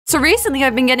So recently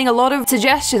I've been getting a lot of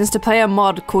suggestions to play a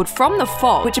mod called From the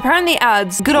Fog, which apparently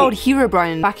adds good old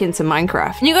Herobrine back into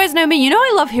Minecraft. And you guys know me, you know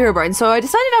I love Herobrine, so I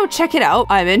decided I would check it out.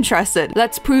 I'm interested.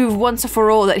 Let's prove once and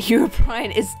for all that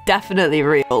Herobrine is definitely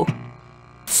real.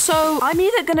 So I'm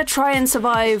either gonna try and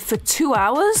survive for 2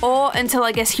 hours or until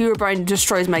I guess Herobrine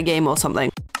destroys my game or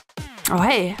something. Oh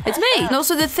hey, it's me! And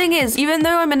also the thing is, even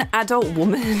though I'm an adult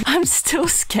woman, I'm still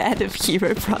scared of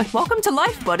Herobrine. Welcome to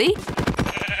life, buddy.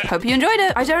 Hope you enjoyed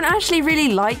it. I don't actually really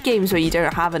like games where you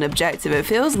don't have an objective. It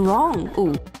feels wrong.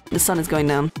 Ooh, the sun is going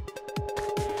down.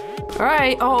 All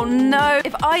right, oh no.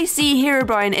 If I see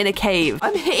Herobrine in a cave,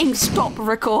 I'm hitting stop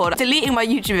record, deleting my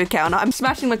YouTube account. I'm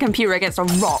smashing my computer against a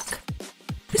rock.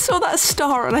 I saw that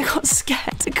star and I got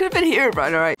scared. It could have been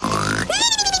Herobrine, all right.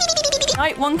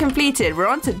 Night 1 completed. We're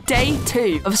on to day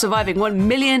 2 of surviving 1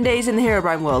 million days in the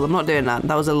Herobrine world. I'm not doing that.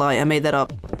 That was a lie. I made that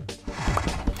up.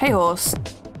 Hey, horse.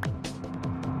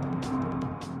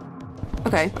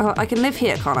 Okay, I can live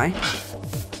here, can't I?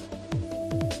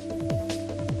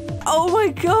 Oh my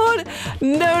god!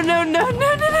 No, no, no, no,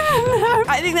 no, no, no!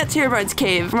 I think that's Herobrine's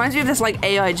cave. Reminds me of this like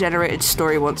AI generated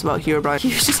story once about Herobrine. He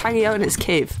was just hanging out in his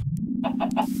cave.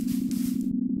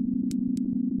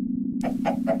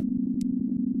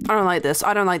 I don't like this.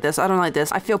 I don't like this. I don't like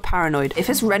this. I feel paranoid. If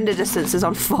his render distance is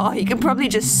on far, he can probably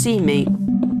just see me.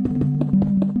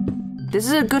 This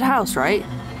is a good house, right?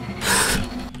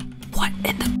 What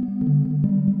in the...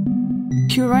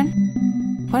 Herobrine?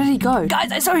 Where did he go?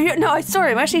 Guys, I saw him. No, I saw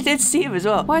him. I actually did see him as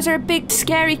well. Why is there a big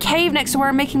scary cave next to where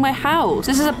I'm making my house?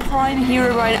 This is a prime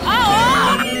Herobrine.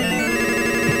 Oh!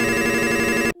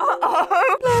 Uh-oh!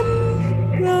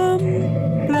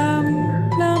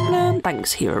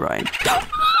 Thanks, Herobrine.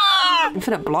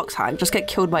 Infinite blocks hack. Just get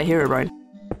killed by Herobrine.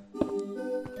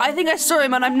 I think I saw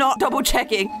him and I'm not double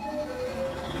checking.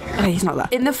 Okay, he's not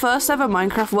that. In the first ever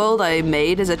Minecraft world I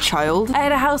made as a child, I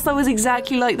had a house that was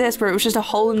exactly like this, where it was just a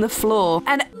hole in the floor.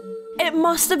 And it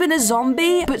must have been a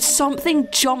zombie, but something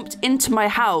jumped into my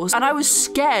house and I was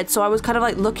scared, so I was kind of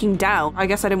like looking down. I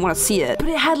guess I didn't want to see it. But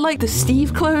it had like the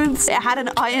Steve clothes, it had an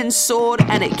iron sword,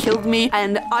 and it killed me.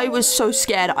 And I was so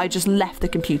scared, I just left the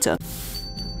computer.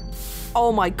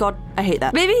 Oh my god, I hate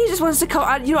that. Maybe he just wants to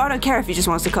come. You know, I don't care if he just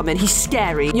wants to come in. He's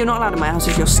scary. You're not allowed in my house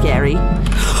if you're scary.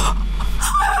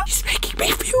 He's making me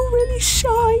feel really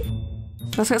shy.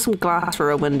 Let's get some glass for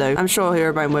a window. I'm sure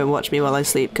Herobrine won't watch me while I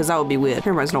sleep, because that would be weird.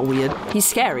 Herobrine's not weird. He's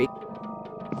scary.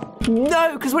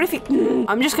 No, because what if he...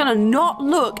 I'm just gonna not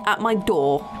look at my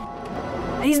door.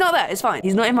 He's not there, it's fine.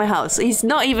 He's not in my house. He's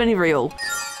not even real.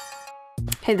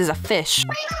 Hey, there's a fish.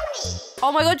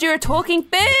 Oh my god, you're a talking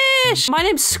fish! My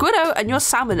name's Squiddo and you're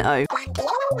Salmon-O.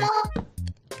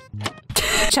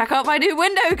 Check out my new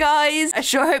window, guys! I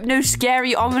sure hope no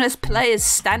scary, ominous players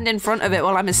stand in front of it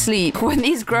while I'm asleep. When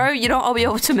these grow, you know what I'll be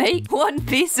able to make? 1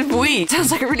 piece of wheat.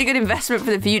 Sounds like a really good investment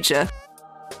for the future.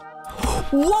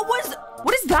 What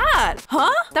is that?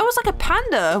 Huh? That was like a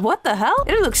panda. What the hell?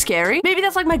 It looks scary. Maybe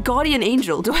that's like my guardian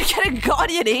angel. Do I get a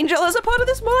guardian angel as a part of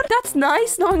this mod? That's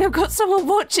nice, knowing I've got someone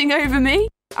watching over me.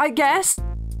 I guess.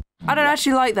 I don't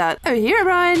actually like that. Oh,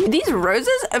 Herobrine. These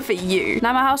roses are for you.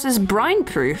 Now my house is brine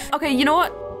proof. Okay, you know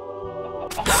what?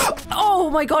 Oh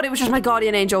my god, it was just my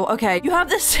guardian angel. Okay, you have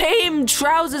the same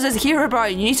trousers as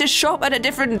Herobrine. You need to shop at a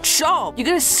different shop. You're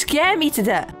gonna scare me to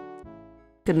death.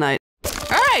 Good night.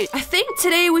 Alright, I think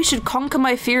today we should conquer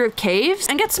my fear of caves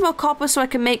and get some more copper so I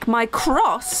can make my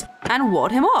cross and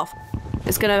ward him off.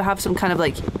 It's gonna have some kind of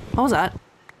like... What was that?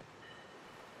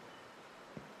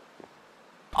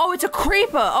 Oh, it's a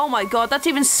creeper! Oh my god, that's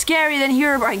even scarier than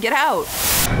Herobrine. Get out!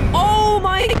 Oh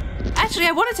my... Actually,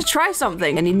 I wanted to try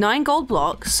something. I need 9 gold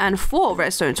blocks and 4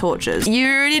 redstone torches. You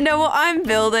already know what I'm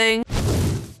building.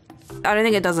 I don't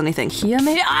think it does anything. Here,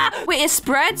 maybe? Ah! Wait, it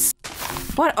spreads?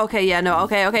 What? Okay, yeah, no,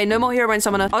 okay, no more Herobrine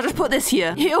summoner. I'll just put this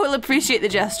here. He will appreciate the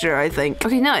gesture, I think.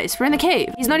 Okay, nice. We're in the cave.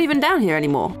 He's not even down here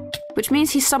anymore, which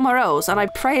means he's somewhere else, and I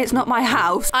pray it's not my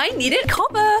house. I needed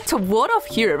copper to ward off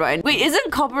Herobrine. Wait,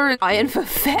 isn't copper iron for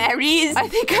fairies? I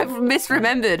think I've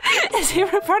misremembered. Is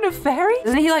Herobrine a fairy?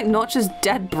 Isn't he like Notch's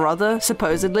dead brother,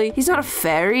 supposedly? He's not a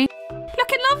fairy.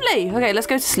 Looking lovely. Okay, let's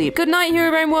go to sleep. Good night,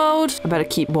 Herobrine world. I better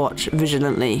keep watch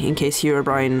vigilantly in case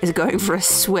Herobrine is going for a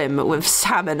swim with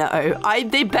Salmon-O.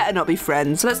 They better not be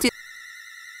friends. So let's do...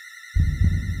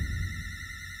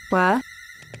 Where?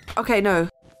 Okay, no.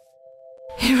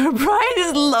 Herobrine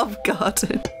is love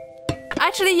garden.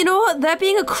 Actually, you know what? There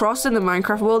being a cross in the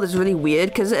Minecraft world is really weird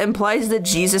because it implies that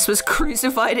Jesus was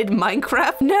crucified in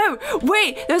Minecraft. No,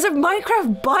 wait, there's a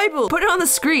Minecraft Bible. Put it on the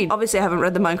screen. Obviously, I haven't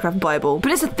read the Minecraft Bible,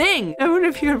 but it's a thing. I wonder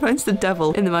if Herobrine's the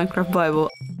devil in the Minecraft Bible.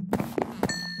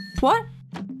 What?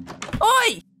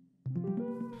 Oi!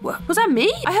 What? Was that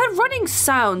me? I heard running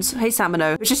sounds. Hey,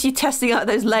 Samino. It's just you testing out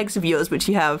those legs of yours, which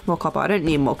you have. More copper. I don't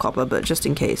need more copper, but just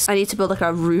in case. I need to build like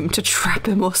a room to trap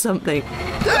him or something.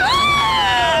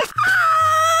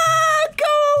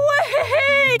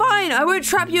 Fine, I won't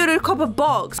trap you in a copper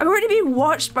box. I'm already being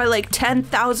watched by like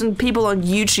 10,000 people on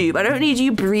YouTube. I don't need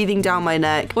you breathing down my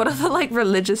neck. What are the like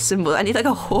religious symbols? I need like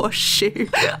a horseshoe.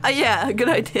 Yeah, good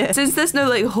idea. Since there's no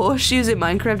like horseshoes in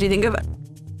Minecraft, do you think of...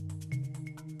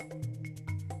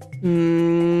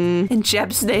 In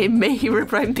Jeb's name, may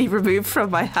Herobrine be removed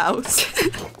from my house.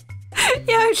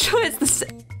 Yeah, I'm sure it's the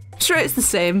same. Sure, it's the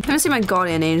same. I haven't seen my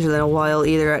guardian angel in a while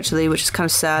either, actually, which is kind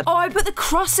of sad. Oh, I put the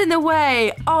cross in the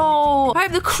way. Oh, I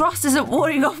hope the cross isn't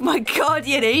warding off my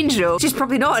guardian angel. She's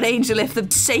probably not an angel if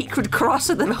the sacred cross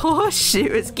of the horseshoe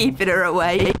is keeping her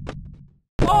away.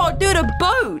 Oh, dude, a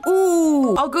boat.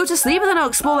 Ooh, I'll go to sleep and then I'll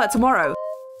explore that tomorrow.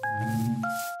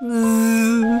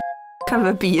 Kind of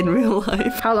a bee in real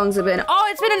life. How long's it been? Oh,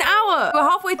 it's been an hour. We're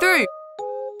halfway through.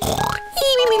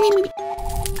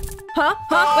 Huh?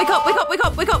 Huh? Wake up, wake up, wake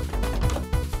up, wake up!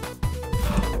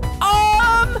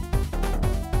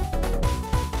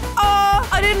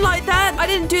 I didn't like that. I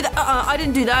didn't do that. I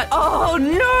didn't do that. Oh,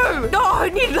 no! No, I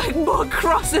need like more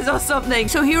crosses or something.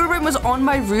 So Herobrine was on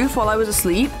my roof while I was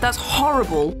asleep? That's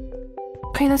horrible.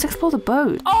 Okay, let's explore the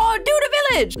boat. Oh, dude, a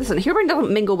village! Listen, Herobrine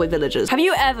doesn't mingle with villagers. Have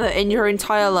you ever in your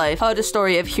entire life heard a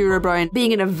story of Herobrine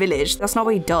being in a village? That's not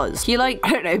what he does. He like,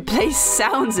 I don't know, plays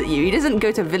sounds at you. He doesn't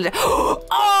go to village.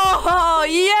 Oh,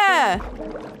 yeah!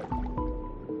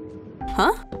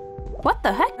 Huh? What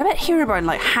the heck? I bet Herobrine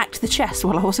like hacked the chest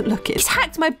while I wasn't looking. He's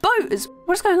hacked my boat!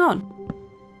 What's going on?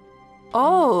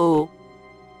 Oh.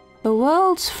 The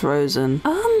world's frozen.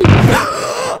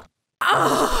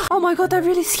 Oh my god, that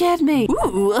really scared me.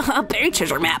 Ooh, a berry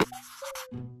treasure map.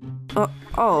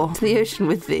 Oh, to the ocean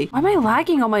with thee. Why am I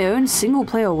lagging on my own single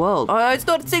player world? Oh, it's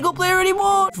not a single player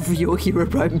anymore. Your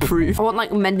Herobrine proof. I want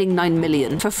like mending 9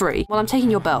 million for free. Well, I'm taking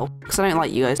your bell because I don't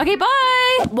like you guys. Okay,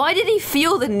 bye. Why did he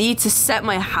feel the need to set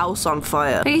my house on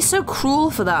fire? Like, he's so cruel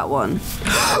for that one.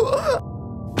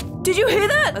 Did you hear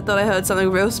that? I thought I heard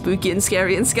something real spooky and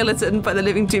scary and skeleton by the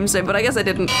living tombstone, but I guess I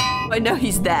didn't. I know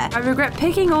he's there. I regret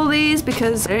picking all these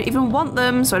because I don't even want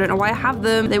them, so I don't know why I have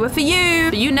them. They were for you,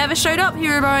 but you never showed up,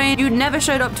 Herobrine. You never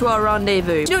showed up to our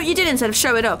rendezvous. Do you know what you did instead of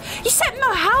showing up? You set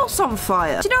my house on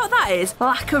fire. Do you know what that is?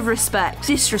 Lack of respect.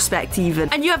 Disrespect even.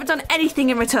 And you haven't done anything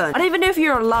in return. I don't even know if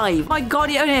you're alive. My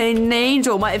guardian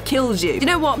angel might have killed you. Do you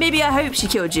know what? Maybe I hope she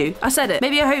killed you. I said it.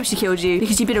 Maybe I hope she killed you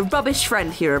because you've been a rubbish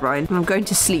friend, Herobrine, and I'm going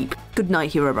to sleep. Good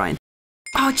night, Herobrine.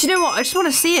 Oh, do you know what? I just want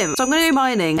to see him. So I'm going to go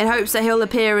mining in hopes that he'll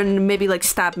appear and maybe like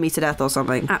stab me to death or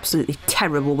something. Absolutely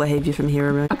terrible behavior from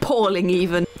Herobrine. Appalling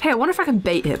even. Hey, I wonder if I can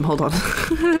bait him. Hold on.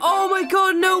 Oh my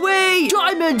god, no way!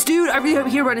 Diamonds, dude! I really hope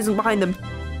Herobrine isn't behind them.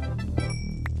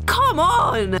 Come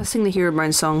on! Let's sing the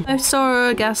Herobrine song. I saw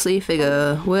a ghastly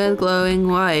figure with glowing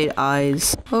white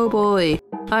eyes. Oh boy,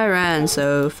 I ran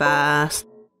so fast.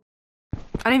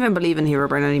 I don't even believe in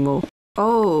Herobrine anymore.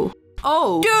 Oh.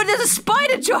 Oh, dude, there's a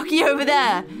spider jockey over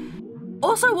there.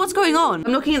 Also, what's going on?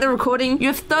 I'm looking at the recording. You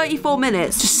have 34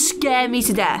 minutes to scare me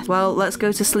to death. Well, let's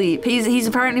go to sleep. He's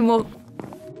apparently more...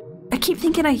 I keep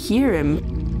thinking I hear him.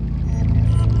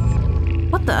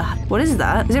 What the? What is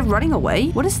that? Is it running away?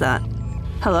 What is that?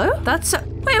 Hello? That's...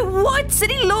 Wait, what? Did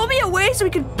he lure me away so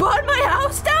he could burn my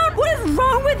house down? What is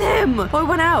wrong with him? Oh, he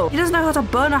went out. He doesn't know how to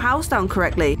burn a house down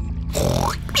correctly.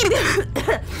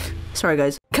 Sorry,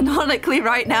 guys. Canonically,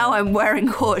 right now, I'm wearing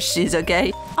horseshoes,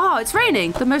 okay? Oh, it's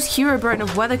raining. The most Herobrine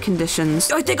of weather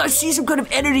conditions. I think I see some kind of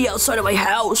entity outside of my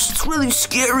house. It's really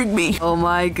scaring me. Oh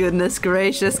my goodness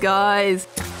gracious, guys.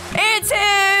 It's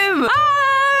him!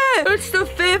 Ah! It's the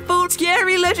fearful,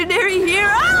 scary, legendary hero,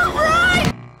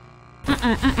 Brine!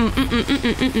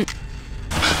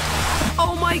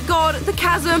 Oh my god, the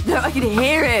chasm. No, I can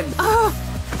hear him.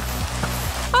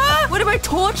 Where did my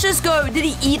torches go? Did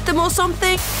he eat them or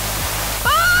something?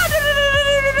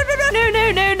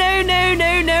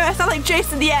 No. I sound like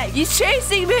Jason the Egg. He's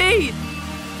chasing me.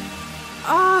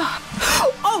 Oh,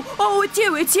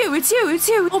 it's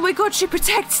you. Oh my god, she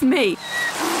protects me.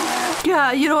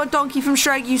 Yeah, you know what, Donkey from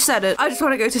Shrek, you said it. I just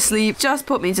want to go to sleep. Just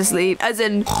put me to sleep. As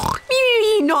in,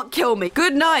 not kill me.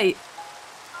 Good night.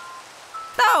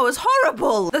 That was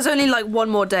horrible. There's only like one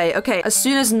more day. Okay, as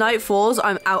soon as night falls,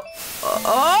 I'm out of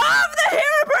the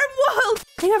Herobrine world.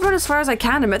 I think I've run as far as I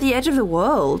can. I'm at the edge of the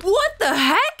world. What the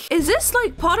heck? Is this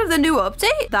like part of the new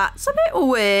update? That's a bit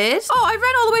weird. Oh, I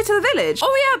ran all the way to the village.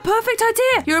 Oh yeah, perfect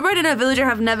idea. Herobrine and a villager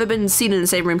have never been seen in the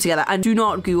same room together. And do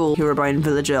not Google Herobrine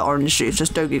villager orange juice.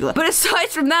 Just don't Google it. But aside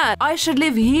from that, I should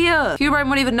live here. Herobrine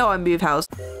won't even know I moved house.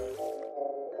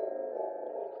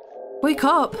 Wake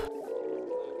up.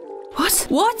 What?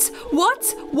 What?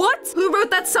 What? What? Who wrote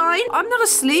that sign? I'm not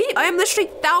asleep. I am literally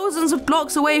thousands of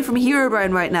blocks away from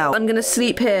Herobrine right now. I'm gonna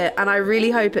sleep here, and I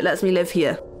really hope it lets me live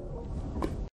here.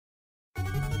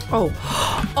 Oh.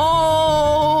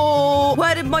 Oh!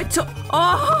 Where did my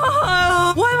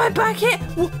Oh! Why am I back here?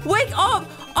 Wake up!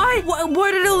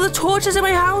 Where did all the torches in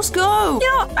my house go? You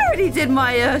know what? I already did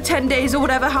my 10 days or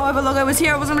whatever, however long I was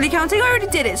here. I wasn't really counting. I already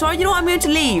did it. So you know what? I'm going to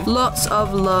leave. Lots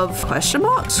of love. Question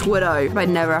mark? Squiddo. I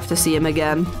never have to see him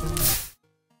again.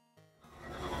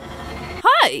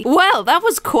 Hi! Well, that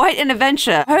was quite an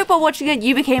adventure. I hope while watching it,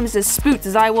 you became as spooked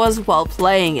as I was while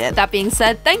playing it. That being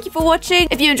said, thank you for watching.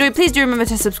 If you enjoyed, please do remember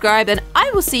to subscribe, and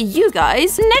I will see you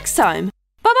guys next time.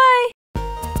 Bye-bye!